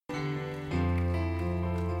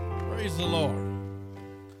Praise the Lord.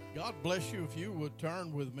 God bless you. If you would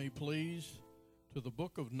turn with me, please, to the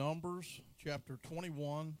book of Numbers, chapter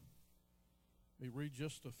 21. Let me read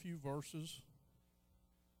just a few verses.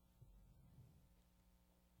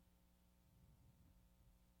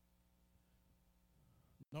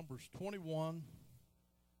 Numbers 21.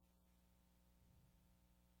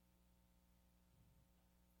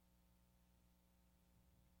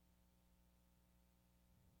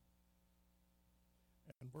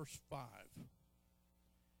 And verse 5.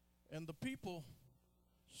 And the people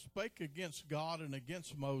spake against God and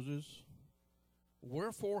against Moses,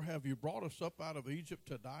 Wherefore have you brought us up out of Egypt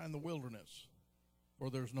to die in the wilderness?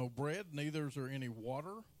 For there's no bread, neither is there any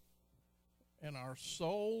water, and our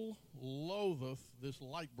soul loatheth this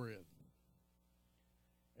light bread.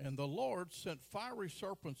 And the Lord sent fiery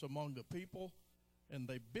serpents among the people, and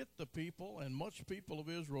they bit the people, and much people of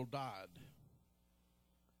Israel died.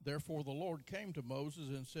 Therefore the Lord came to Moses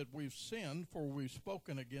and said, We've sinned, for we've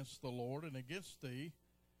spoken against the Lord and against thee.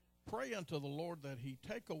 Pray unto the Lord that he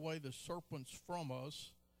take away the serpents from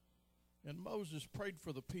us. And Moses prayed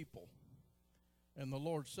for the people. And the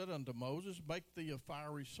Lord said unto Moses, Make thee a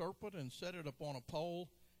fiery serpent, and set it upon a pole,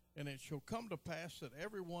 and it shall come to pass that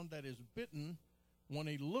everyone that is bitten, when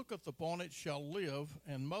he looketh upon it, shall live.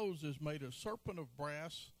 And Moses made a serpent of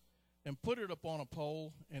brass, and put it upon a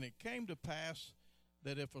pole, and it came to pass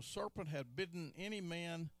that if a serpent had bitten any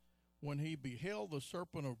man, when he beheld the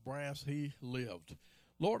serpent of brass, he lived.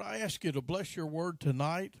 Lord, I ask you to bless your word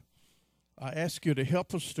tonight. I ask you to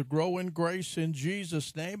help us to grow in grace in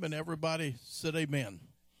Jesus' name, and everybody said amen.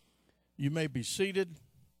 You may be seated.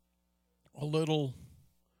 A little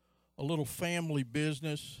family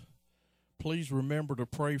business. Please remember to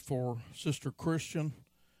pray for Sister Christian,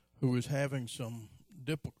 who is having some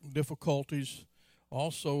difficulties.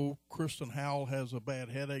 Also, Kristen Howell has a bad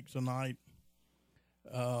headache tonight.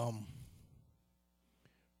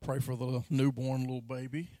 Pray for the newborn little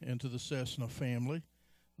baby into the Cessna family.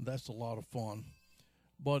 That's a lot of fun.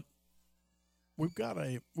 But we've got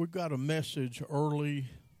a message early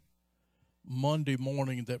Monday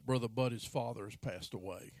morning that Brother Buddy's father has passed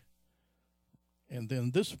away. And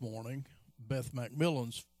then this morning, Beth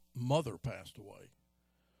McMillan's mother passed away.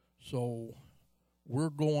 So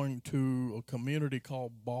we're going to a community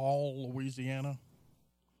called Ball, Louisiana.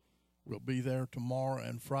 We'll be there tomorrow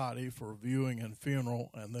and Friday for a viewing and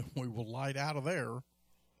funeral, and then we will light out of there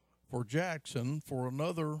for Jackson for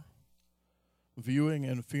another viewing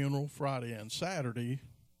and funeral Friday and Saturday.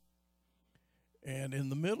 And in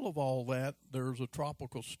the middle of all that, there's a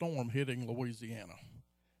tropical storm hitting Louisiana,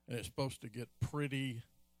 and it's supposed to get pretty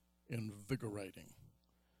invigorating.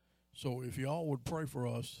 So if y'all would pray for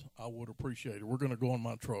us, I would appreciate it. We're going to go in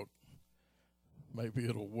my truck. Maybe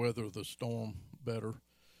it'll weather the storm better.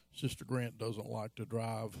 Sister Grant doesn't like to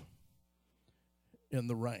drive in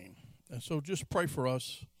the rain. And so just pray for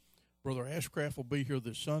us. Brother Ashcraft will be here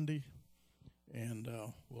this Sunday, and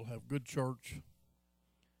we'll have good church.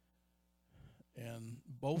 And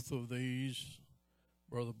both of these,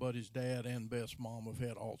 Brother Buddy's dad and Beth's mom, have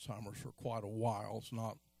had Alzheimer's for quite a while.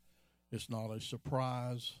 It's not a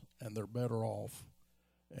surprise, and they're better off,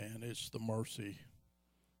 and it's the mercy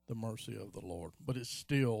of the Lord. But it's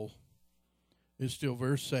still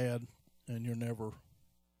very sad, and you're never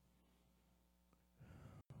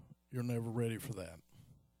ready for that.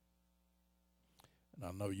 And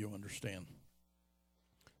I know you understand.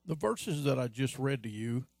 The verses that I just read to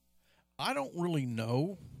you, I don't really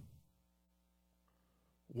know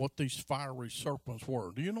what these fiery serpents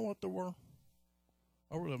were. Do you know what they were?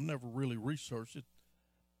 I've never really researched it.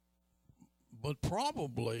 But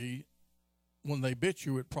probably when they bit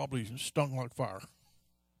you, it probably stung like fire.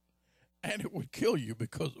 And it would kill you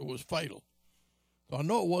because it was fatal. So I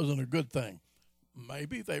know it wasn't a good thing.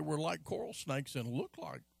 Maybe they were like coral snakes and looked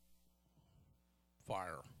like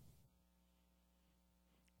fire.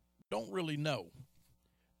 Don't really know.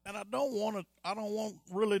 And I don't want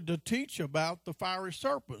really to teach about the fiery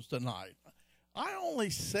serpents tonight. I only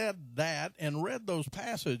said that and read those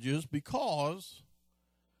passages because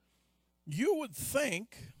you would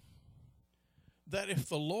think that if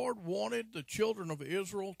the Lord wanted the children of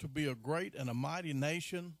Israel to be a great and a mighty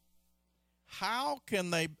nation, how can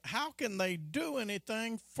they do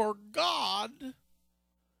anything for God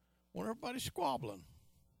when everybody's squabbling?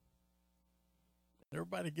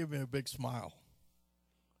 Everybody give me a big smile.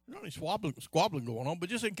 There's no any squabbling going on, but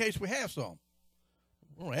just in case we have some.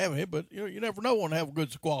 We don't have any, but you never know when to have a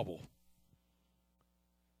good squabble.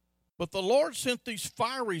 But the Lord sent these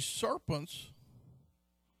fiery serpents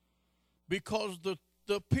because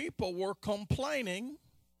the people were complaining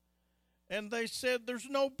And they said, there's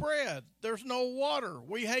no bread. There's no water.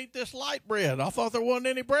 We hate this light bread. I thought there wasn't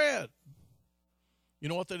any bread. You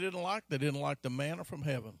know what they didn't like? They didn't like the manna from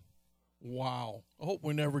heaven. Wow. I hope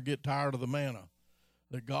we never get tired of the manna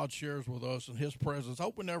that God shares with us in his presence. I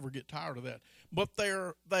hope we never get tired of that. But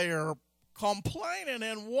they're complaining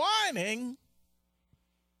and whining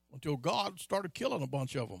until God started killing a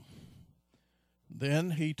bunch of them.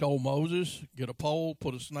 Then he told Moses, get a pole,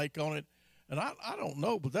 put a snake on it. And I don't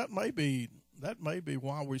know, but that may be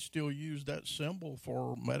why we still use that symbol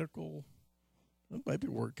for medical. That may be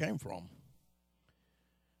where it came from.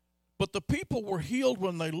 But the people were healed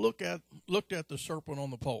when they looked at the serpent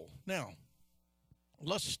on the pole. Now,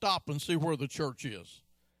 let's stop and see where the church is.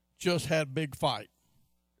 Just had a big fight.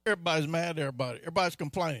 Everybody's mad, everybody's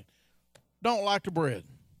complaining. Don't like the bread.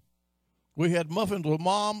 We had muffins with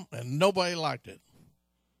Mom, and nobody liked it.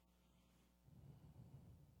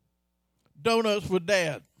 Donuts with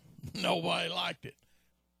Dad. Nobody liked it.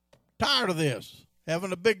 Tired of this.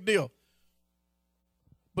 Having a big deal.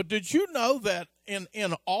 But did you know that in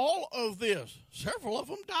all of this, several of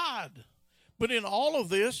them died. But in all of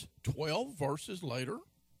this, 12 verses later,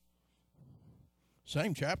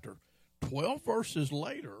 same chapter, 12 verses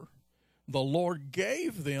later, the Lord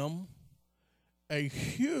gave them a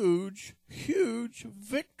huge, huge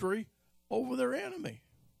victory over their enemy.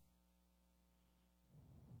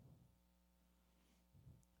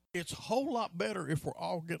 It's a whole lot better if we're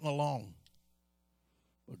all getting along.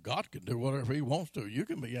 But God can do whatever he wants to. You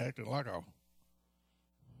can be acting like a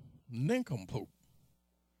nincompoop.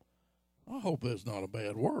 I hope that's not a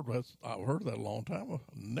bad word. I've heard that a long time. A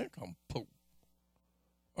nincompoop.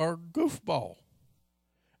 Or goofball.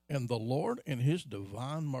 And the Lord in his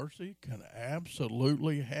divine mercy can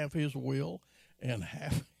absolutely have his will and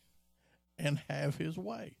have his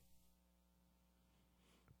way.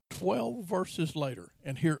 12 verses later,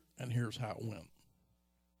 and here's how it went.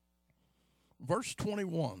 Verse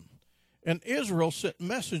 21, and Israel sent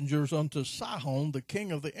messengers unto Sihon, the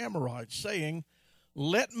king of the Amorites, saying,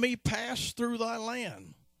 let me pass through thy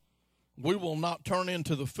land. We will not turn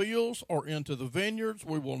into the fields or into the vineyards.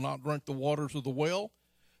 We will not drink the waters of the well,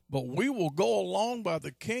 but we will go along by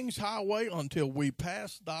the king's highway until we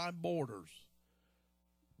pass thy borders.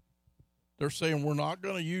 They're saying, we're not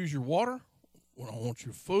going to use your water. We don't want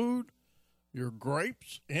your food, your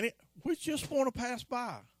grapes, we just want to pass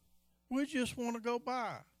by. We just want to go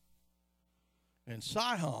by. And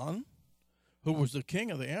Sihon, who was the king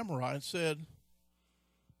of the Amorites, said,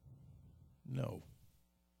 no.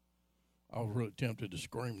 I was really tempted to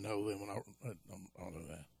scream no then when I do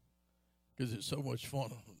that. Because it's so much fun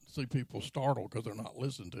to see people startled because they're not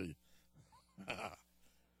listening to you.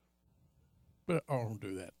 But I won't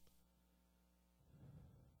do that.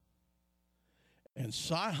 And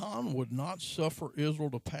Sihon would not suffer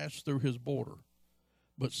Israel to pass through his border.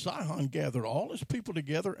 But Sihon gathered all his people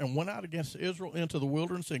together and went out against Israel into the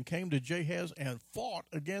wilderness and came to Jahaz and fought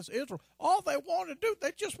against Israel. All they wanted to do,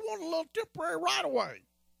 they just wanted a little temporary right away.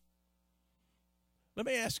 Let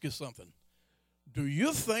me ask you something. Do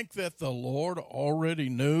you think that the Lord already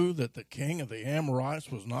knew that the king of the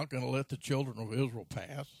Amorites was not going to let the children of Israel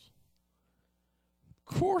pass?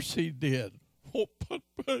 Of course he did. Oh,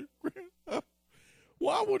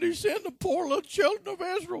 why would he send the poor little children of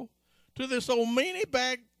Israel to this old meanie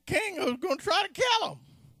bag king who's going to try to kill them?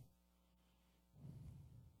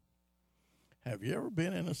 Have you ever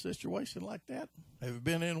been in a situation like that? Have you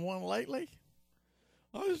been in one lately?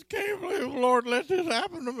 I just can't believe the Lord let this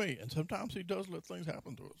happen to me. And sometimes he does let things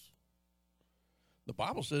happen to us. The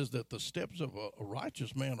Bible says that the steps of a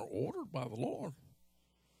righteous man are ordered by the Lord.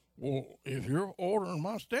 Well, if you're ordering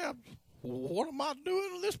my steps, what am I doing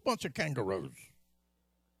with this bunch of kangaroos?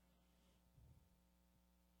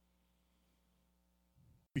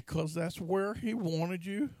 Because that's where he wanted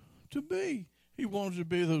you to be. He wanted you to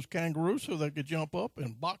be those kangaroos so they could jump up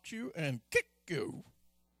and box you and kick you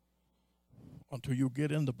until you get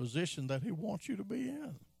in the position that he wants you to be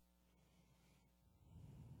in.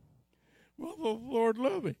 Well, the Lord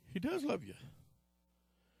loves me. He does love you.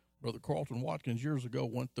 Brother Carlton Watkins years ago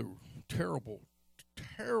went through terrible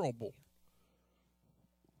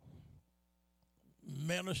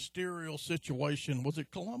ministerial situation. Was it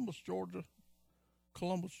Columbus, Georgia?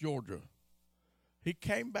 Columbus, Georgia. He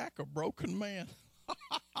came back a broken man.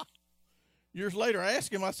 Years later, I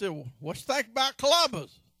asked him, I said, well, what you think about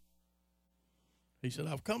Columbus? He said,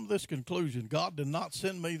 I've come to this conclusion. God did not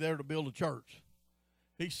send me there to build a church.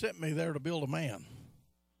 He sent me there to build a man.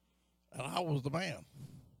 And I was the man.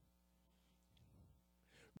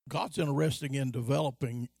 God's interested in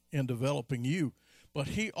developing you. But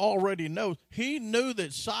he already knows. He knew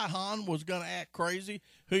that Sihon was going to act crazy.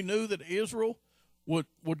 He knew that Israel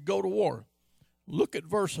would go to war. Look at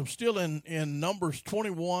verse. I'm still in Numbers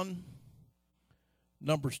 21.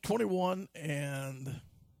 Numbers 21 and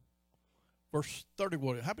verse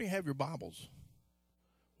 31. How many have your Bibles?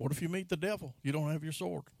 What if you meet the devil? You don't have your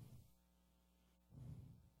sword.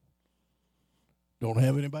 Don't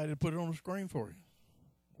have anybody to put it on the screen for you.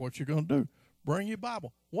 What you going to do? Bring your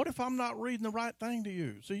Bible. What if I'm not reading the right thing to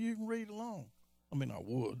you so you can read along? I mean, I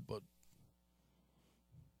would, but.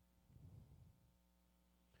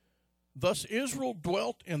 Thus Israel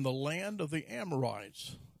dwelt in the land of the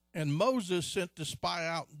Amorites, and Moses sent to spy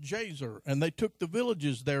out Jazer, and they took the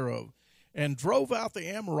villages thereof, and drove out the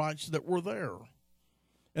Amorites that were there.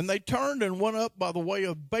 And they turned and went up by the way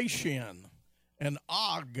of Bashan and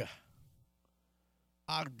Og.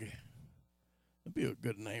 Og. That'd be a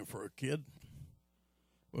good name for a kid.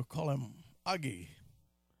 We'll call him Ogi.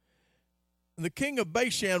 And the king of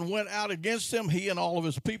Bashan went out against them, he and all of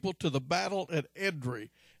his people, to the battle at Edrei.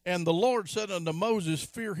 And the Lord said unto Moses,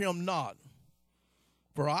 fear him not,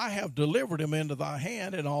 for I have delivered him into thy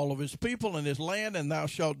hand, and all of his people and his land, and thou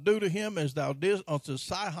shalt do to him as thou didst unto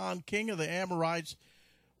Sihon king of the Amorites,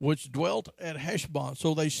 which dwelt at Heshbon.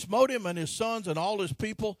 So they smote him and his sons and all his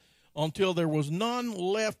people, until there was none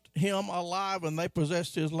left him alive, and they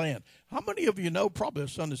possessed his land. How many of you know, probably a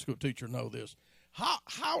Sunday school teacher know this, how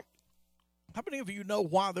many of you know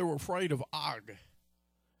why they were afraid of Og?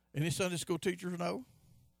 Any Sunday school teachers know?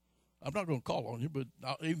 I'm not going to call on you, but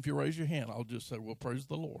even if you raise your hand, I'll just say, well, praise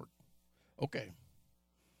the Lord. Okay.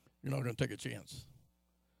 You're not going to take a chance.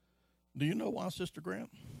 Do you know why, Sister Grant?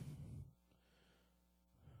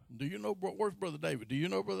 Do you know, where's Brother David? Do you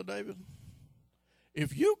know Brother David?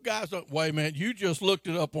 If you guys don't, wait a minute, you just looked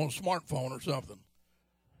it up on a smartphone or something.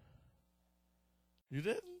 You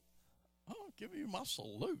didn't? Oh, give you my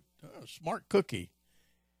salute. Smart cookie.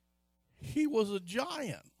 He was a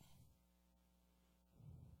giant.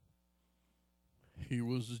 He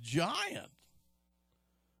was a giant.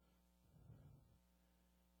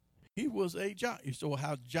 He was a giant. You say, well,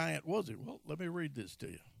 how giant was he? Well, let me read this to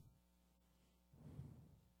you.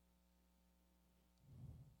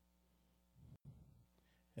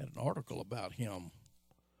 Had an article about him.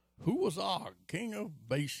 Who was Og, king of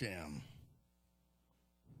Bashan?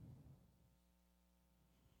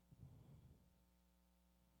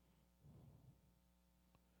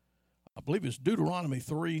 I believe it's Deuteronomy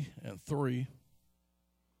 3:3.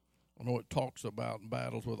 I know it talks about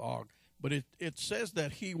battles with Og, but it says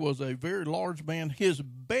that he was a very large man. His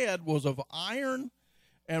bed was of iron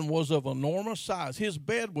and was of enormous size. His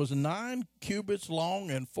bed was 9 cubits long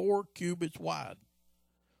and 4 cubits wide,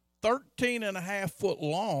 13.5 foot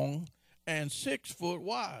long and 6 foot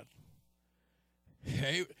wide.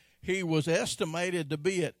 He was estimated to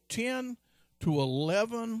be at 10 to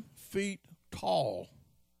 11 feet tall.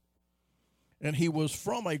 And he was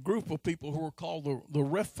from a group of people who were called the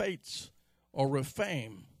Rephates or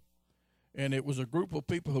Rephaim. And it was a group of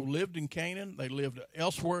people who lived in Canaan. They lived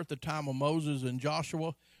elsewhere at the time of Moses and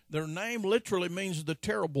Joshua. Their name literally means the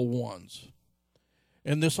terrible ones.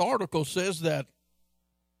 And this article says that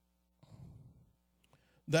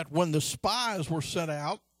when the spies were sent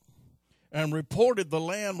out and reported the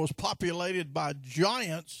land was populated by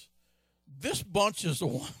giants, this bunch is the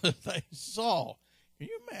one that they saw.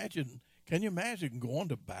 Can you imagine going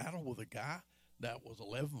to battle with a guy that was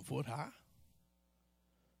 11 foot high?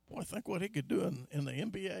 Boy, think what he could do in the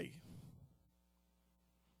NBA.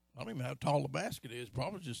 I don't even know how tall the basket is.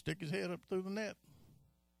 Probably just stick his head up through the net.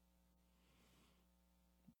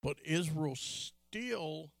 But Israel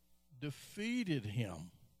still defeated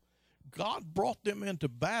him. God brought them into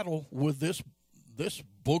battle with this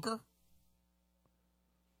booger.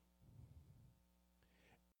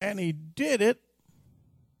 And he did it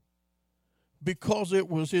because it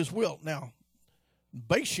was his will. Now,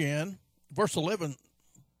 Bashan, verse 11.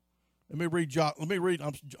 Let me read.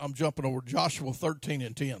 I'm jumping over Joshua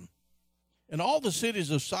 13:10. And all the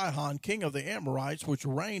cities of Sihon, king of the Amorites, which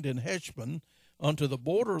reigned in Heshbon, unto the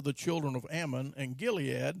border of the children of Ammon and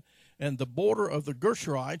Gilead, and the border of the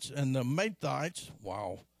Gershurites and the Mathites,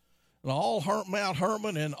 and all Mount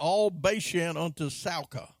Hermon and all Bashan unto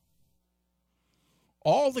Salcah.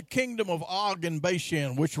 All the kingdom of Og and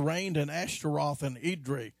Bashan, which reigned in Ashtaroth and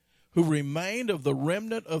Edrei, who remained of the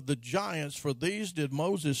remnant of the giants, for these did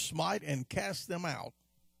Moses smite and cast them out.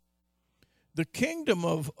 The kingdom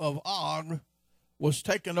of Og was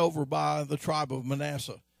taken over by the tribe of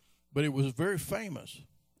Manasseh, but it was very famous.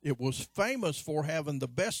 It was famous for having the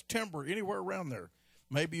best timber anywhere around there.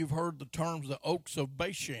 Maybe you've heard the terms the oaks of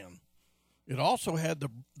Bashan. It also had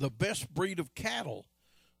the best breed of cattle,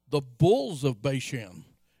 the bulls of Bashan,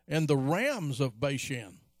 and the rams of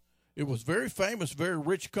Bashan. It was very famous, very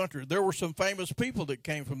rich country. There were some famous people that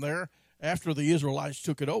came from there after the Israelites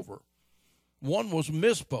took it over. One was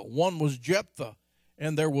Mizpah, one was Jephthah,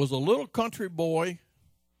 and there was a little country boy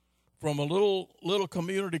from a little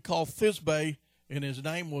community called Thisbe, and his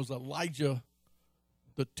name was Elijah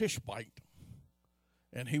the Tishbite.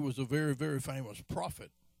 And he was a very, very famous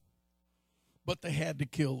prophet. But they had to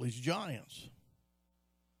kill these giants.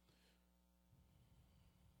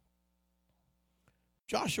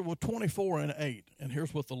 Joshua 24:8, and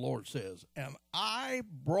here's what the Lord says. And I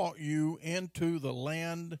brought you into the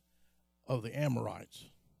land of the Amorites,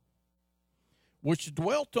 which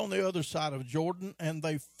dwelt on the other side of Jordan, and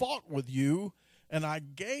they fought with you, and I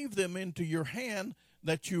gave them into your hand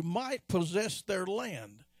that you might possess their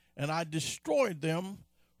land, and I destroyed them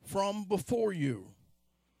from before you.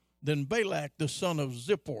 Then Balak the son of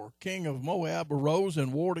Zippor, king of Moab, arose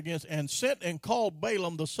and warred against, and sent and called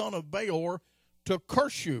Balaam the son of Beor to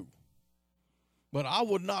curse you. But I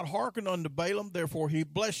would not hearken unto Balaam, therefore he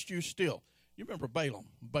blessed you still. You remember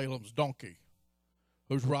Balaam's donkey,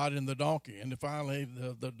 who's riding the donkey. And finally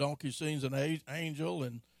the donkey sees an angel,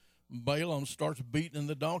 and Balaam starts beating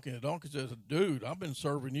the donkey. The donkey says, dude, I've been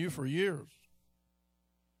serving you for years.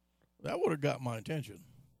 That would have got my attention.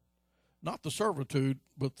 Not the servitude,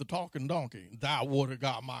 but the talking donkey. That would have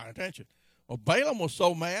got my attention. Well, Balaam was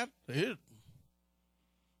so mad, he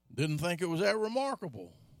didn't think it was that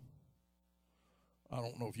remarkable. I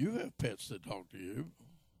don't know if you have pets that talk to you.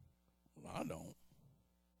 I don't.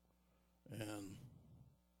 And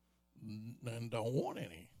don't want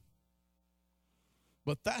any.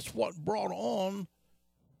 But that's what brought on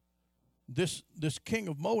this king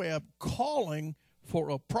of Moab calling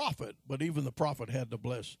for a prophet, but even the prophet had to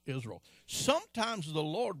bless Israel. Sometimes the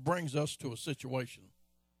Lord brings us to a situation.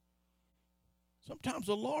 Sometimes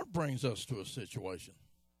the Lord brings us to a situation.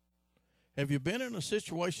 Have you been in a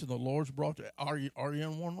situation the Lord's brought you? Are you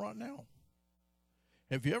in one right now?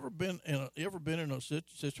 Have you ever been in a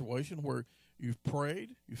situation where you've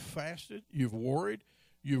prayed, you've fasted, you've worried,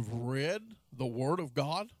 you've read the Word of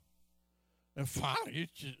God, and finally,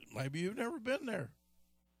 maybe you've never been there.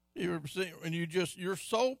 You ever seen, and you're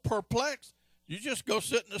so perplexed, you just go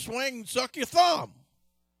sit in the swing and suck your thumb.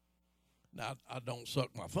 Now I don't suck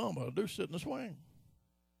my thumb, but I do sit in the swing.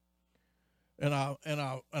 And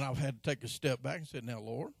I've had to take a step back and say, now,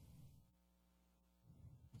 Lord,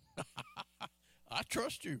 I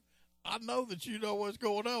trust you. I know that you know what's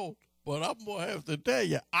going on, but I'm going to have to tell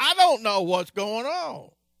you, I don't know what's going on.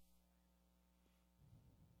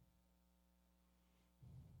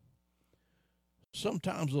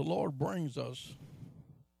 Sometimes the Lord brings us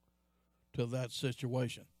to that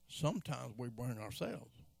situation. Sometimes we bring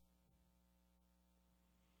ourselves.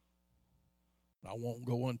 I won't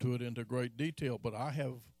go into it into great detail, but I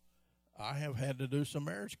have had to do some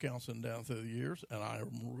marriage counseling down through the years, and I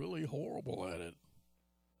am really horrible at it.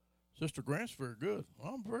 Sister Grant's very good.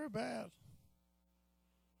 I'm very bad.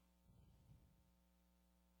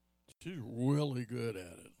 She's really good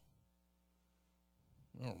at it.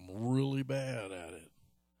 I'm really bad at it.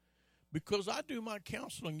 Because I do my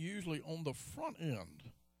counseling usually on the front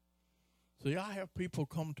end. See, I have people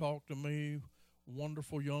come talk to me,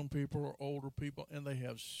 wonderful young people or older people, and they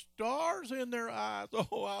have stars in their eyes.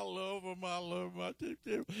 Oh, I love them. I love my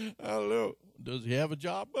teacher. I love. Does he have a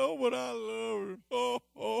job? Oh, but I love him.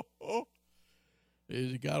 Oh.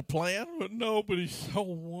 Has he got a plan? But no, but he's so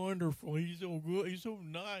wonderful. He's so good. He's so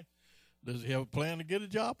nice. Does he have a plan to get a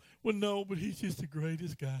job? Well, no, but he's just the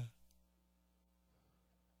greatest guy.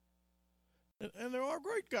 And there are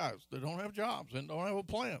great guys that don't have jobs and don't have a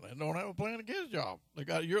plan and don't have a plan to get a job. They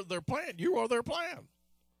got their plan. You are their plan.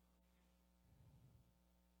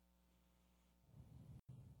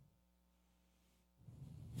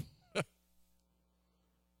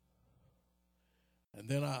 And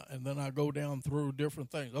then I go down through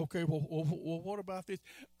different things. Okay, well, what about this?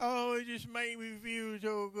 Oh, it just made me feel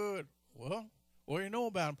so good. Well, what do you know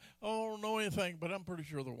about them? Oh, I don't know anything, but I'm pretty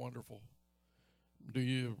sure they're wonderful. Do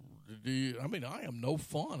you? I mean, I am no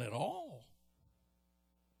fun at all.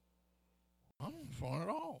 I'm not fun at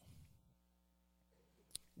all.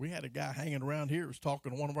 We had a guy hanging around here who was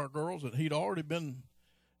talking to one of our girls, and he'd already been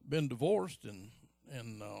divorced, and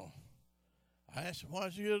I asked him, why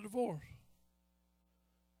did you get a divorce?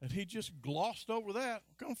 And he just glossed over that.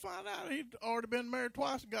 Come find out he'd already been married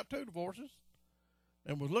twice and got 2 divorces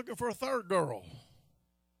and was looking for a 3rd girl.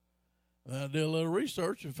 And I did a little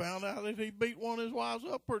research and found out that he beat one of his wives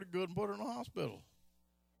up pretty good and put her in the hospital.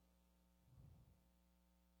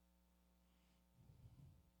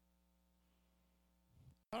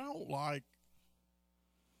 I don't like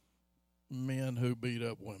men who beat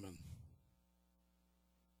up women.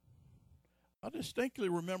 I distinctly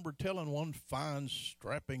remember telling one fine,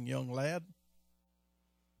 strapping young lad,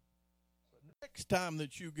 next time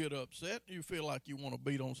that you get upset, you feel like you want to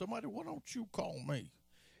beat on somebody, why don't you call me?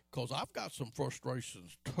 Because I've got some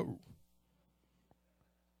frustrations too.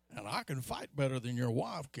 And I can fight better than your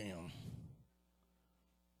wife can.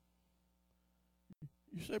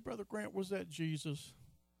 You say, Brother Grant, was that Jesus?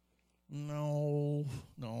 No,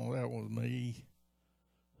 that was me.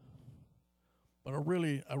 But I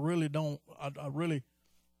really don't.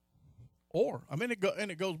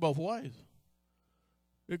 It goes both ways.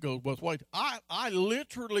 It goes both ways. I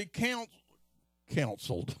literally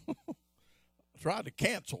counseled. Tried to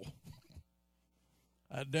cancel.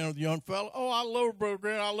 I had dinner with a young fellow. Oh, I love her, Brother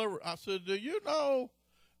Grant. I love her. I said, do you know?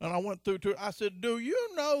 And I went through to her. I said, do you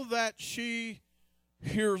know that she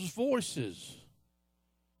hears voices?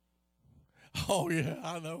 Oh, yeah,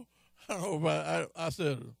 I know. I know about it. I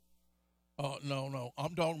said, no.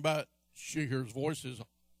 I'm talking about she hears voices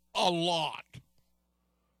a lot.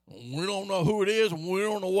 We don't know who it is, and we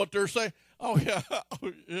don't know what they're saying. Oh, yeah.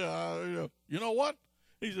 Yeah. You know what?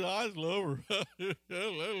 He said, I just love her. I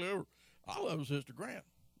love her. I love Sister Grant.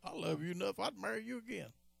 I love you enough. I'd marry you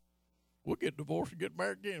again. We'll get divorced and get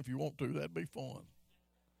married again if you want to. That'd be fun.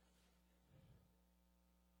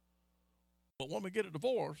 But when we get a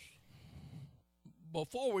divorce,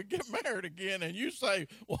 before we get married again, and you say,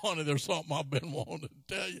 well, honey, there's something I've been wanting to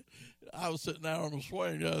tell you. I was sitting there on the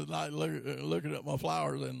swing the other night looking at my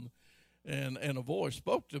flowers, and a voice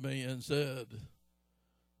spoke to me and said,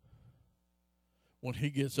 when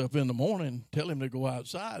he gets up in the morning, tell him to go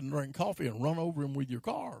outside and drink coffee and run over him with your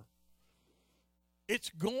car. It's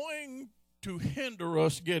going to hinder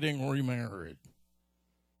us getting remarried.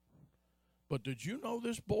 But did you know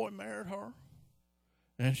this boy married her?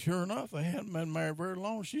 And sure enough, they hadn't been married very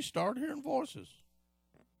long. She started hearing voices.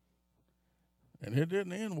 And it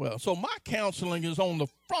didn't end well. So my counseling is on the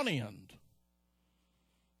front end.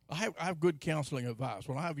 I have good counseling advice.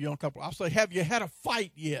 When I have a young couple, I'll say, have you had a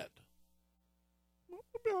fight yet?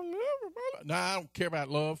 No, I don't care about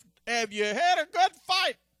love. Have you had a good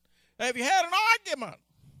fight? Have you had an argument?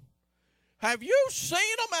 Have you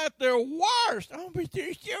seen them at their worst? Oh, but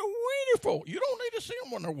they're so wonderful. You don't need to see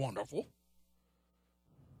them when they're wonderful.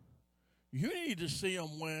 You need to see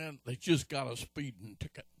them when they just got a speeding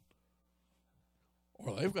ticket,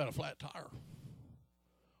 or they've got a flat tire,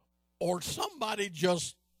 or somebody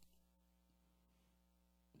just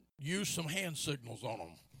used some hand signals on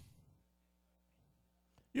them.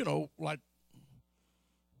 Like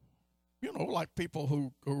people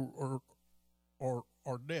who are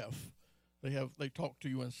deaf. They talk to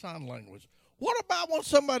you in sign language. What about when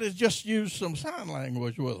somebody's just used some sign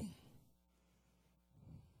language with them?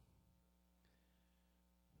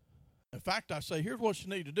 In fact, I say, here's what you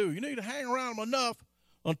need to do. You need to hang around them enough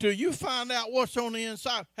until you find out what's on the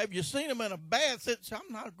inside. Have you seen them in a bad situation?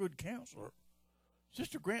 I'm not a good counselor.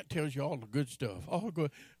 Sister Grant tells you all the good stuff. All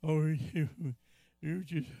good. Oh, you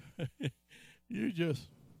just.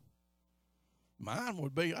 Mine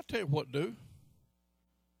would be, I tell you what to do.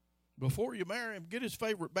 Before you marry him, get his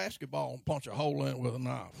favorite basketball and punch a hole in it with a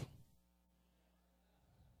knife.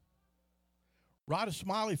 Write a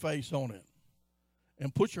smiley face on it.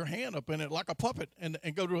 And put your hand up in it like a puppet and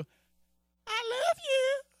go to I love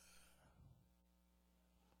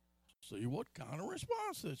you. See what kind of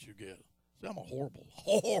response that you get. See, I'm a horrible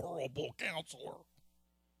counselor.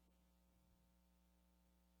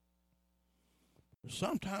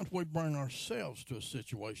 Sometimes we bring ourselves to a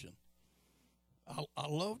situation. I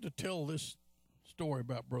love to tell this story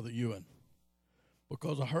about Brother Ewan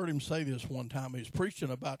because I heard him say this one time. He was preaching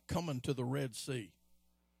about coming to the Red Sea.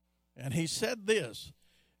 And he said this,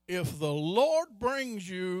 if the Lord brings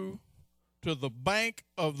you to the bank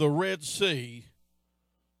of the Red Sea,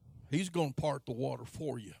 he's going to part the water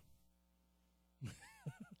for you.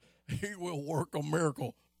 He will work a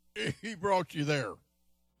miracle. He brought you there.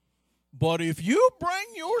 But if you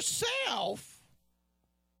bring yourself,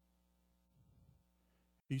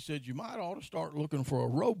 he said, you might ought to start looking for a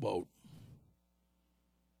rowboat.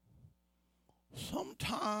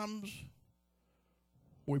 Sometimes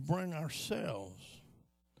we bring ourselves.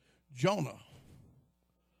 Jonah,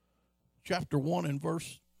 chapter 1 and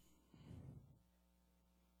verse.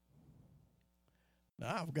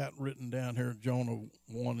 Now, I've got written down here Jonah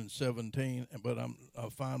 1 and 17, but I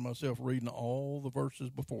find myself reading all the verses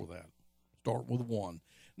before that. Start with 1.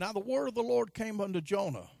 Now, the word of the Lord came unto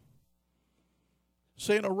Jonah,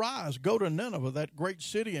 saying, arise, go to Nineveh, that great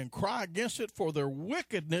city, and cry against it, for their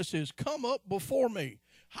wickedness is come up before me.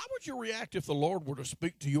 How would you react if the Lord were to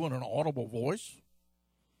speak to you in an audible voice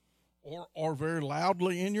or very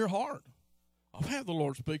loudly in your heart? I've had the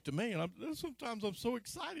Lord speak to me, and sometimes I'm so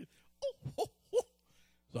excited.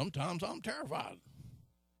 Sometimes I'm terrified.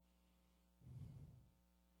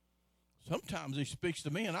 Sometimes he speaks to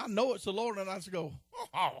me, and I know it's the Lord, and I just go,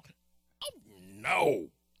 oh no.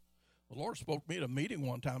 The Lord spoke me at a meeting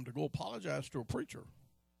one time to go apologize to a preacher.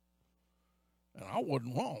 And I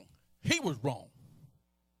wasn't wrong. He was wrong.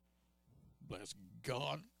 Bless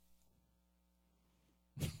God.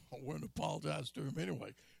 I wouldn't apologize to him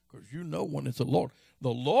anyway, because you know when it's the Lord. The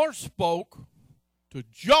Lord spoke to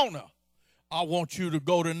Jonah. I want you to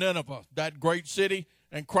go to Nineveh, that great city,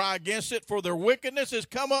 and cry against it, for their wickedness has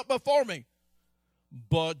come up before me.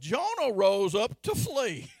 But Jonah rose up to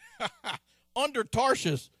flee under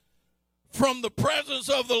Tarshish from the presence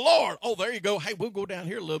of the Lord. Oh, there you go. Hey, we'll go down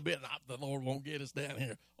here a little bit. The Lord won't get us down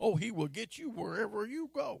here. Oh, he will get you wherever you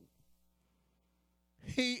go.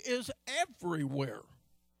 He is everywhere.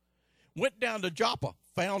 Went down to Joppa,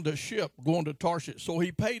 found a ship going to Tarshish. So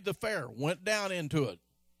he paid the fare, went down into it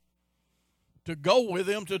to go with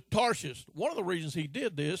him to Tarshish. One of the reasons he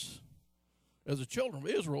did this, as the children of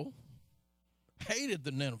Israel hated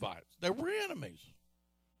the Ninevites. They were enemies.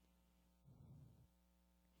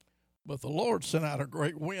 But the Lord sent out a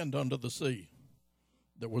great wind under the sea.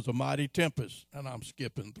 There was a mighty tempest, and I'm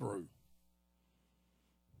skipping through.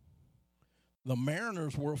 The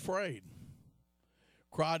mariners were afraid.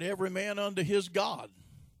 Cried every man unto his God.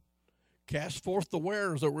 Cast forth the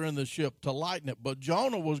wares that were in the ship to lighten it. But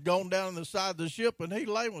Jonah was going down in the side of the ship, and he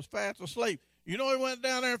lay and was fast asleep. You know he went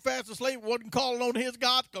down there and fast asleep, wasn't calling on his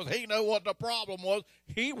God, because he knew what the problem was.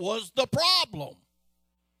 He was the problem.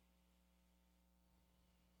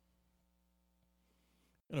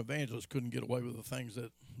 An evangelist couldn't get away with the things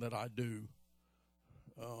that I do.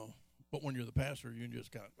 But when you're the pastor, you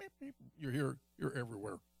just kind of, you're here, you're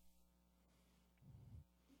everywhere.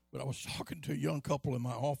 But I was talking to a young couple in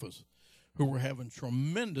my office who were having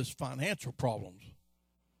tremendous financial problems.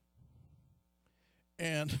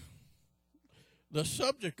 And the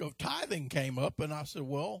subject of tithing came up, and I said,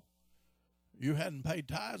 well, you hadn't paid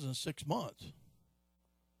tithes in 6 months.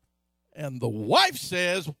 And the wife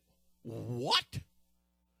says, what?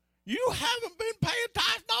 You haven't been paying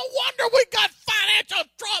tithes? No wonder we got financial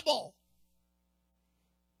trouble.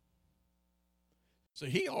 See,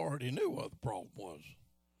 he already knew what the problem was.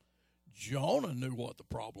 Jonah knew what the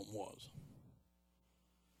problem was.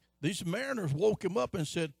 These mariners woke him up and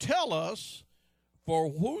said, tell us, for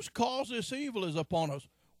whose cause this evil is upon us.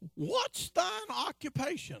 What's thine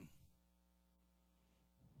occupation?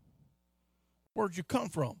 Where'd you come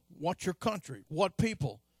from? What's your country? What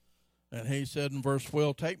people? And he said in verse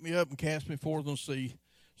 12, take me up and cast me forth in the sea,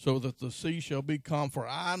 so that the sea shall be calm. For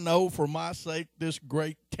I know for my sake this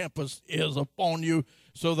great tempest is upon you.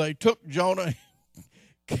 So they took Jonah,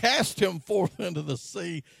 cast him forth into the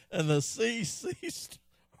sea, and the sea ceased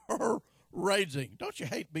her raging. Don't you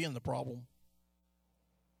hate being the problem?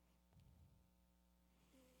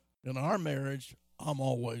 In our marriage, I'm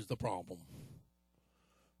always the problem.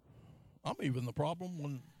 I'm even the problem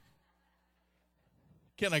when...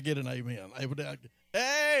 Can I get an amen? Amen.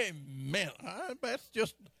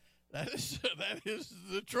 That is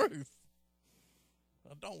the truth.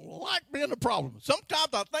 I don't like being a problem. Sometimes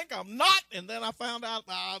I think I'm not, and then I found out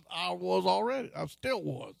I was already. I still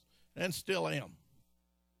was, and still am.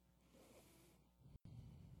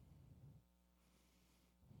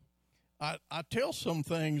 I tell some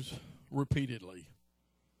things repeatedly,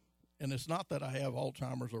 and it's not that I have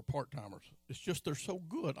Alzheimer's or part-timers. It's just they're so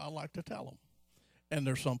good, I like to tell them. And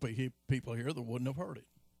there's some people here that wouldn't have heard it.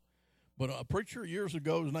 But a preacher years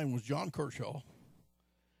ago, his name was John Kershaw.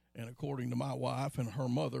 And according to my wife and her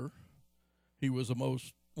mother, he was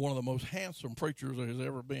one of the most handsome preachers there has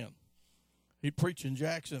ever been. He'd preach in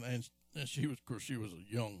Jackson, and she was a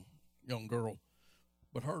young girl.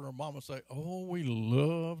 But her and her mama say, oh, we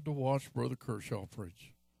love to watch Brother Kershaw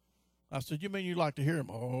preach. I said, you mean you like to hear him?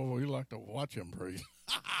 Oh, we like to watch him preach.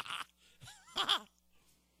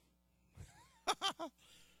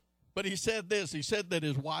 But he said this. He said that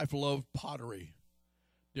his wife loved pottery,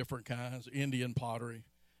 different kinds, Indian pottery.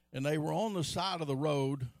 And they were on the side of the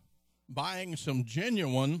road buying some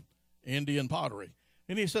genuine Indian pottery.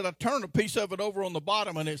 And he said, I turned a piece of it over on the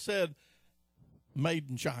bottom, and it said, made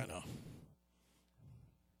in China.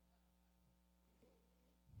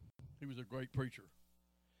 He was a great preacher.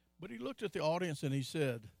 But he looked at the audience and he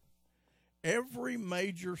said, every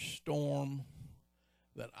major storm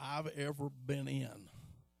that I've ever been in,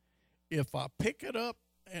 if I pick it up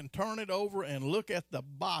and turn it over and look at the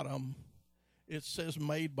bottom, it says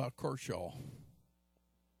made by Kershaw.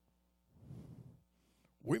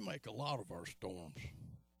 We make a lot of our storms.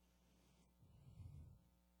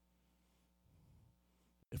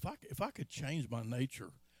 If I could change my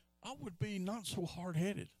nature, I would be not so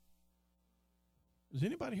hard-headed. Is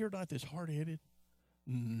anybody here tonight that's hard-headed?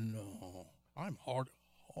 No. I'm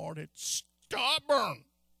hard-headed, stubborn.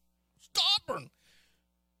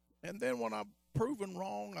 And then when I'm proven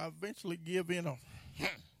wrong, I eventually give in. I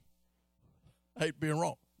hate being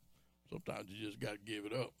wrong. Sometimes you just got to give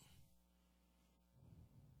it up.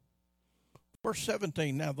 Verse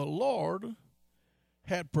 17, now the Lord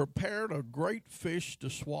had prepared a great fish to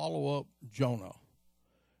swallow up Jonah.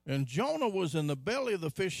 And Jonah was in the belly of the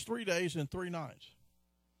fish 3 days and 3 nights.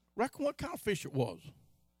 Reckon what kind of fish it was.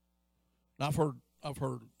 Now, I've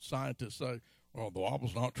heard scientists say, well, the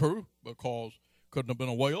Bible's not true because couldn't have been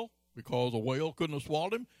a whale, because a whale couldn't have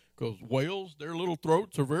swallowed him, because whales, their little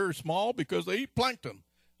throats are very small because they eat plankton.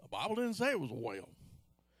 The Bible didn't say it was a whale.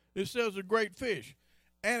 It says a great fish.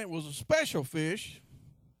 And it was a special fish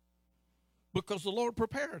because the Lord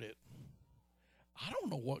prepared it. I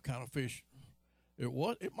don't know what kind of fish it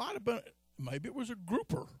was. It might have been, maybe it was a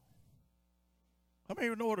grouper. How many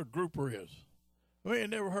of you know what a grouper is? I mean, you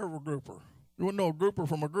never heard of a grouper. You wouldn't know a grouper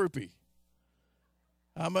from a groupie.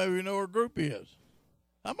 How many of you know what a groupie is?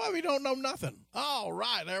 How many of you don't know nothing? Oh,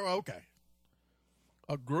 right. There, okay.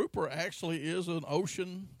 A grouper actually is an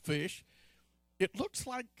ocean fish. It looks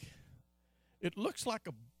like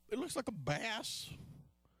a bass,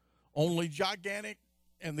 only gigantic.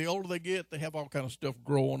 And the older they get, they have all kind of stuff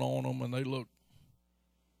growing on them, and they look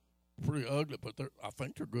pretty ugly. But I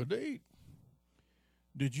think they're good to eat.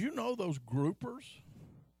 Did you know those groupers?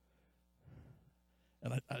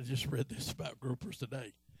 And I just read this about groupers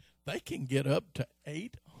today. They can get up to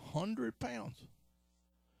 800 pounds.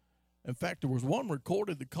 In fact, there was one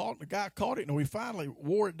recorded that the guy caught it, and we finally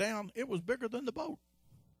wore it down. It was bigger than the boat.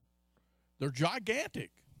 They're gigantic.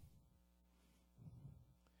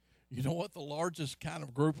 You know what the largest kind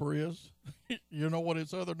of grouper is? You know what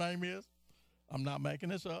its other name is? I'm not making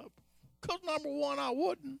this up. Because number one, I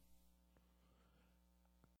wouldn't.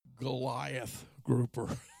 Goliath grouper.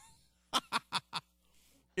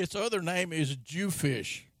 Its other name is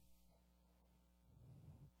Jewfish.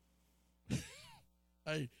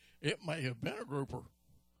 Hey, it may have been a grouper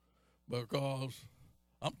because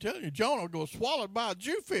I'm telling you, Jonah was swallowed by a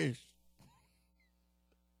Jewfish.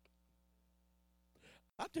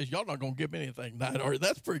 I tell you, y'all not going to give me anything tonight, are you?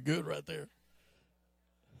 That's pretty good right there.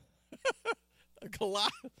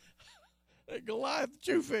 a Goliath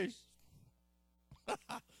Jewfish.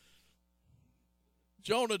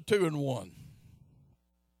 Jonah 2:1.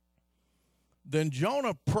 Then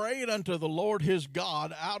Jonah prayed unto the Lord his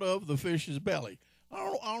God out of the fish's belly. I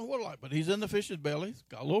don't know what it's like, but he's in the fish's belly. He's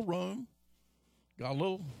got a little room. Got a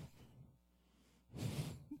little,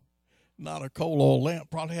 not a coal oil lamp.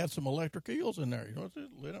 Probably had some electric eels in there.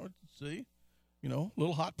 See?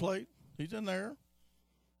 Little hot plate. He's in there.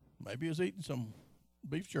 Maybe he's eating some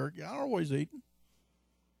beef jerky. I don't know what he's eating.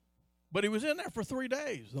 But he was in there for 3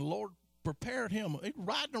 days. The Lord prepared him. He's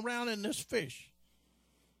riding around in this fish.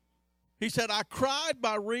 He said, I cried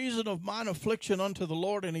by reason of mine affliction unto the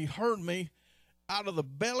Lord, and he heard me. Out of the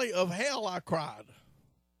belly of hell I cried.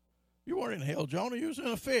 You weren't in hell, Jonah. You was in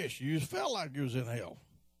a fish. You just felt like you was in hell.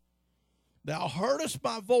 Thou heardest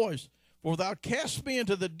my voice, for thou cast me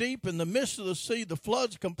into the deep in the midst of the sea. The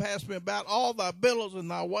floods compassed me about. All thy billows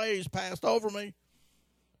and thy waves passed over me.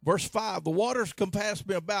 Verse 5, the waters compassed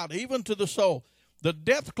me about, even to the soul. The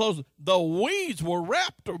depth closed. The weeds were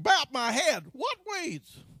wrapped about my head. What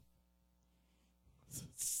weeds?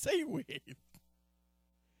 Seaweed.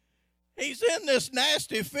 He's in this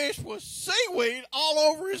nasty fish with seaweed all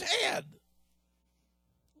over his head.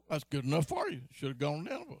 That's good enough for you. Should have gone to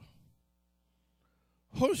Nineveh.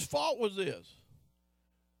 Whose fault was this?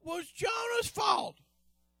 It was Jonah's fault.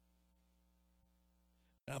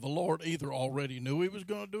 Now, the Lord either already knew he was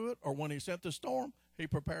going to do it, or when he sent the storm, he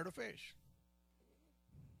prepared a fish.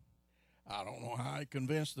 I don't know how he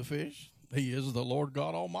convinced the fish. He is the Lord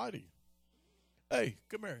God Almighty. Hey,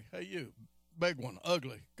 come here. Hey, you, big one,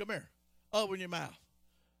 ugly. Come here. Open your mouth.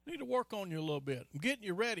 I need to work on you a little bit. I'm getting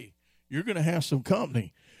you ready. You're going to have some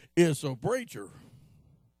company. It's a preacher.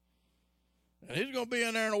 And he's going to be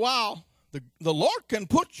in there in a while. The Lord can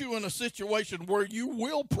put you in a situation where you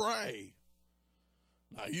will pray.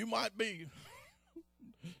 Now, you might be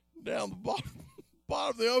down the bottom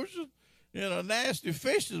of the ocean in a nasty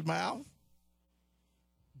fish's mouth.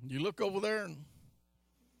 You look over there and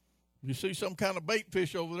you see some kind of bait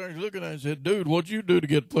fish over there, and you're looking at it and said, dude, what'd you do to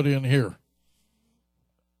get put in here?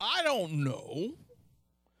 I don't know.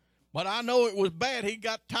 But I know it was bad. He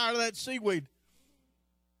got tired of that seaweed.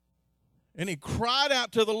 And he cried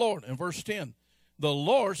out to the Lord. In verse 10, the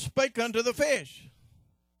Lord spake unto the fish,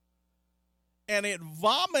 and it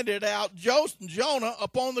vomited out Jonah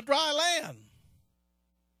upon the dry land.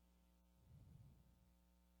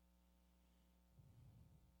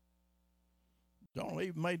 Jonah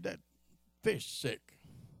even made that fish sick.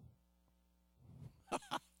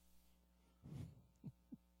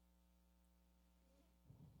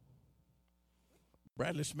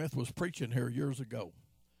 Bradley Smith was preaching here years ago.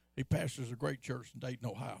 He pastors a great church in Dayton,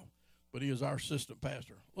 Ohio, but he is our assistant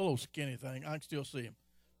pastor. Little skinny thing. I can still see him.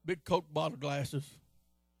 Big Coke bottle glasses.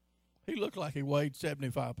 He looked like he weighed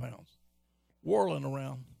 75 pounds. Whirling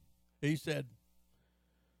around. He said,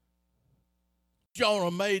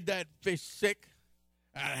 Jonah made that fish sick,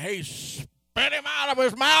 and he spit him out of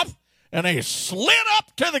his mouth, and he slid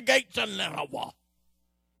up to the gates of Nineveh.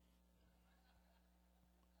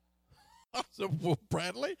 I said, well,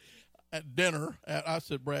 Bradley, at dinner, I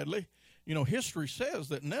said, Bradley, you know, history says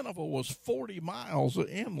that Nineveh was 40 miles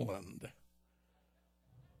inland.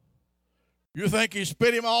 You think he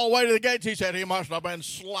spit him all the way to the gates? He said he must have been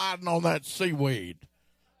sliding on that seaweed.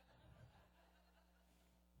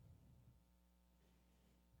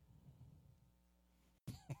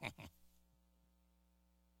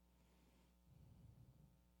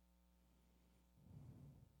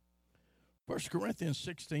 First Corinthians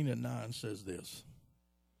 16:9 says this.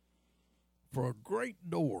 For a great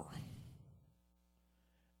door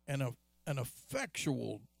and an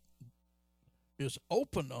effectual is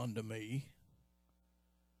opened unto me,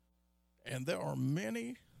 and there are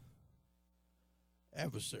many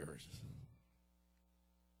adversaries.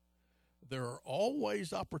 There are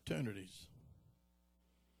always opportunities,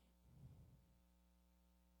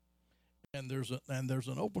 and there's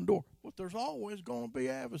an open door, but there's always going to be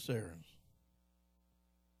adversaries.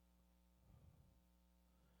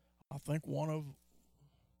 I think one of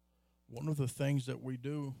the things that we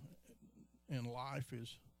do in life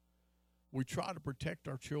is we try to protect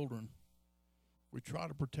our children. We try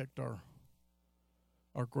to protect our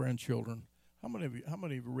grandchildren. How many of you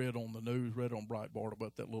read on the news, read on Breitbart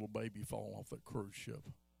about that little baby falling off that cruise ship?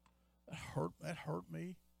 That hurt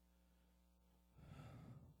me.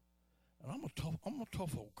 And I'm a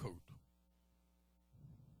tough old coot.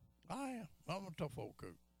 I am. I'm a tough old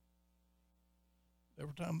coot.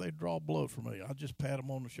 Every time they draw blood for me, I just pat them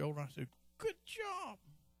on the shoulder. I say, "Good job."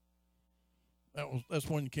 That's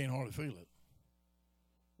when you can't hardly feel it.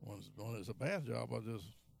 When it's a bad job, I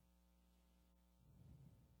just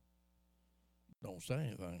don't say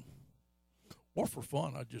anything. Or for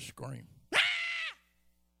fun, I just scream. Ah!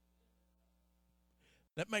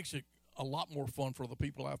 That makes it a lot more fun for the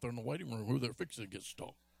people out there in the waiting room who they're fixing to get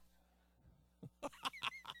stuck.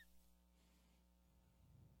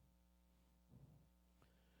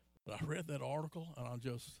 But I read that article, and I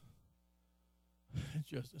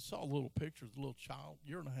saw little pictures, a little child,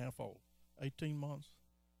 1.5 old, 18 months.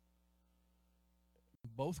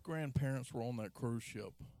 Both grandparents were on that cruise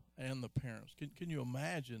ship, and the parents. Can you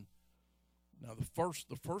imagine? Now, the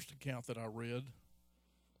first account that I read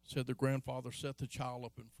said the grandfather set the child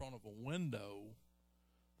up in front of a window,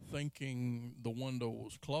 thinking the window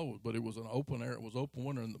was closed, but it was an open air. It was open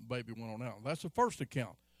window, and the baby went on out. That's the first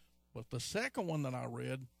account. But the second one that I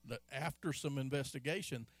read, that after some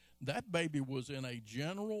investigation, that baby was in a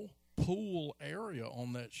general pool area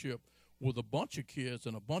on that ship with a bunch of kids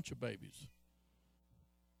and a bunch of babies.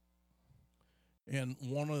 And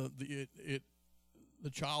the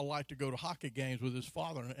child liked to go to hockey games with his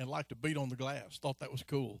father and liked to beat on the glass, thought that was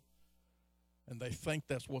cool. And they think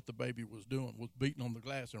that's what the baby was doing, was beating on the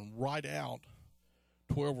glass, and right out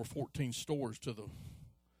 12 or 14 stores to the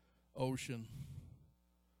ocean.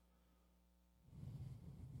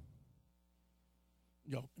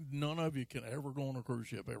 You know, none of you can ever go on a cruise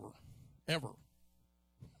ship, ever.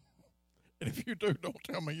 And if you do, don't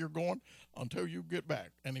tell me you're going until you get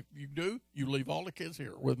back. And if you do, you leave all the kids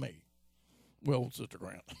here with me. Well, Sister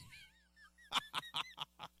Grant.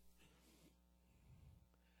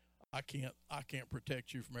 I can't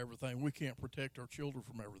protect you from everything. We can't protect our children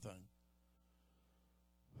from everything.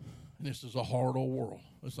 And this is a hard old world.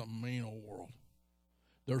 It's a mean old world.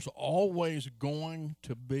 There's always going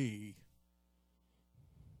to be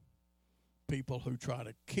people who try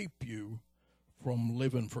to keep you from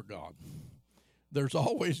living for God. There's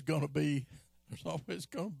always going to be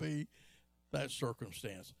that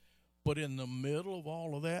circumstance. But in the middle of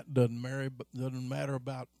all of that, doesn't matter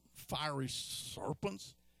about fiery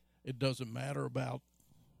serpents. It doesn't matter about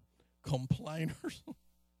complainers.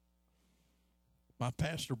 My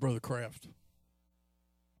pastor, Brother Kraft,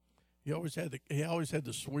 he always had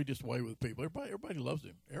the sweetest way with people. Everybody loves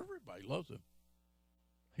him. Everybody loves him.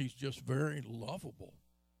 He's just very lovable.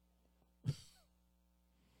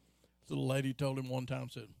 The lady told him one time,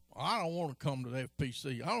 said, I don't want to come to the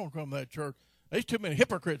FPC. I don't want to come to that church. There's too many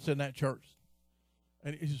hypocrites in that church.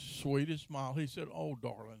 And his sweetest smile, he said, oh,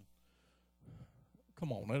 darling,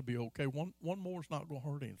 come on, that'll be okay. One more's not going to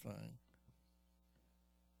hurt anything.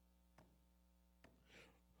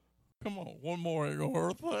 Come on, one more ain't going to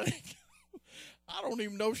hurt a thing. I don't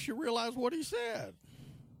even know if she realized what he said.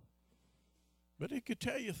 But he could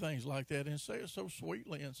tell you things like that and say it so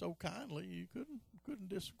sweetly and so kindly you couldn't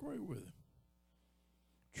disagree with him.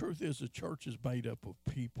 Truth is, the church is made up of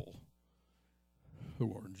people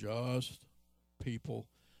who are just people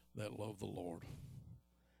that love the Lord.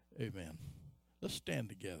 Amen. Let's stand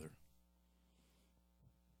together.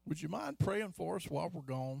 Would you mind praying for us while we're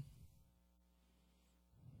gone?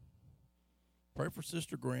 Pray for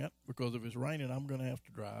Sister Grant, because if it's raining, I'm going to have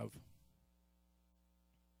to drive.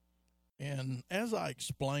 And as I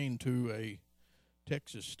explained to a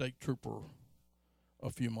Texas state trooper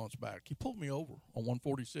a few months back, he pulled me over on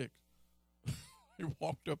 146. He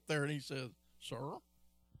walked up there and he said, "Sir,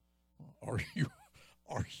 are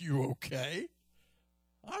you okay?"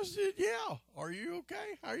 I said, "Yeah. Are you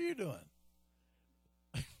okay? How are you doing?"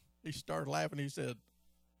 He started laughing. He said,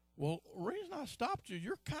 "Well, the reason I stopped you,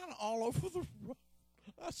 you're kind of all over the road."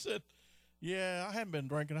 I said, "Yeah, I haven't been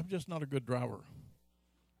drinking. I'm just not a good driver."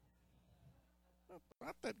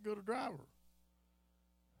 Not that good a driver.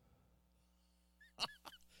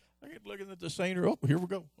 I get looking at the scenery. Oh, here we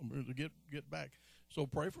go. I'm going to get back. So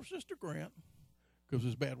pray for Sister Grant, because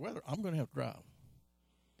it's bad weather. I'm going to have to drive.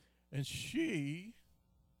 And she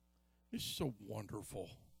is so wonderful.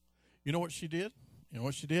 You know what she did?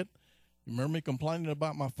 You remember me complaining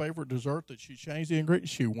about my favorite dessert that she changed the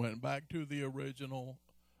ingredients? She went back to the original,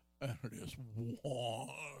 and it is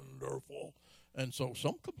wonderful. And so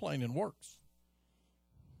some complaining works.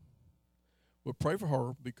 But pray for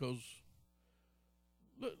her, because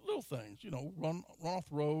little things, run off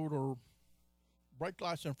the road or brake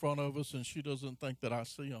lights in front of us, and she doesn't think that I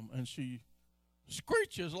see them, and she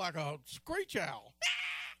screeches like a screech owl.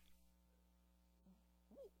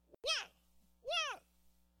 What?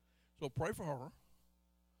 So pray for her.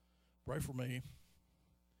 Pray for me.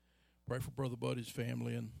 Pray for Brother Buddy's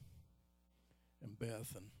family and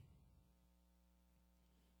Beth. And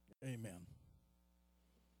amen.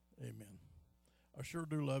 Amen. I sure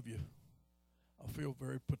do love you. I feel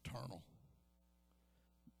very paternal.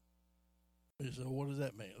 He said, "What does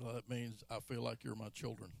that mean?" Well, that means I feel like you're my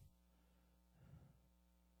children.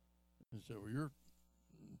 He said, "Well, you're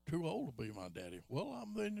too old to be my daddy." Well,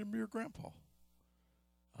 I'm then your grandpa.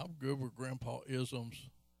 I'm good with grandpa isms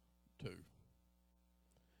too.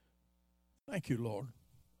 Thank you, Lord.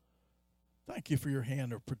 Thank you for your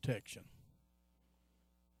hand of protection.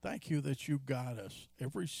 Thank you that you guide us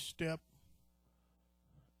every step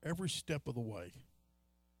of the way.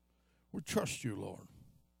 We trust you, Lord.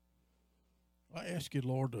 I ask you,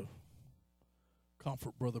 Lord, to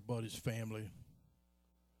comfort Brother Buddy's family,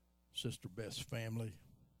 Sister Beth's family.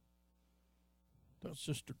 Touch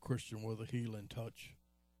Sister Christian with a healing touch.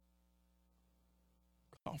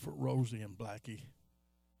 Comfort Rosie and Blackie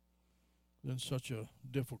in such a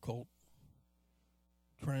difficult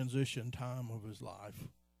transition time of his life.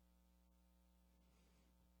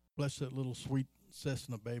 Bless that little sweet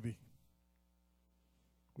Cessna baby.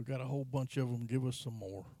 We got a whole bunch of them. Give us some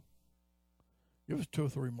more. Give us 2 or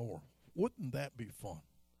 3 more. Wouldn't that be fun?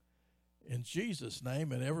 In Jesus'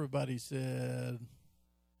 name. And everybody said,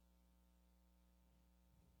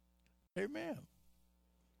 amen.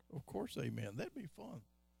 Of course, amen. That'd be fun.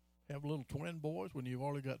 Have little twin boys when you've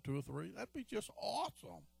only got 2 or 3. That'd be just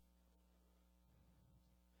awesome.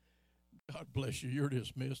 God bless you. You're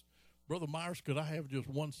dismissed. Brother Myers, could I have just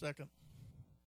 1 second?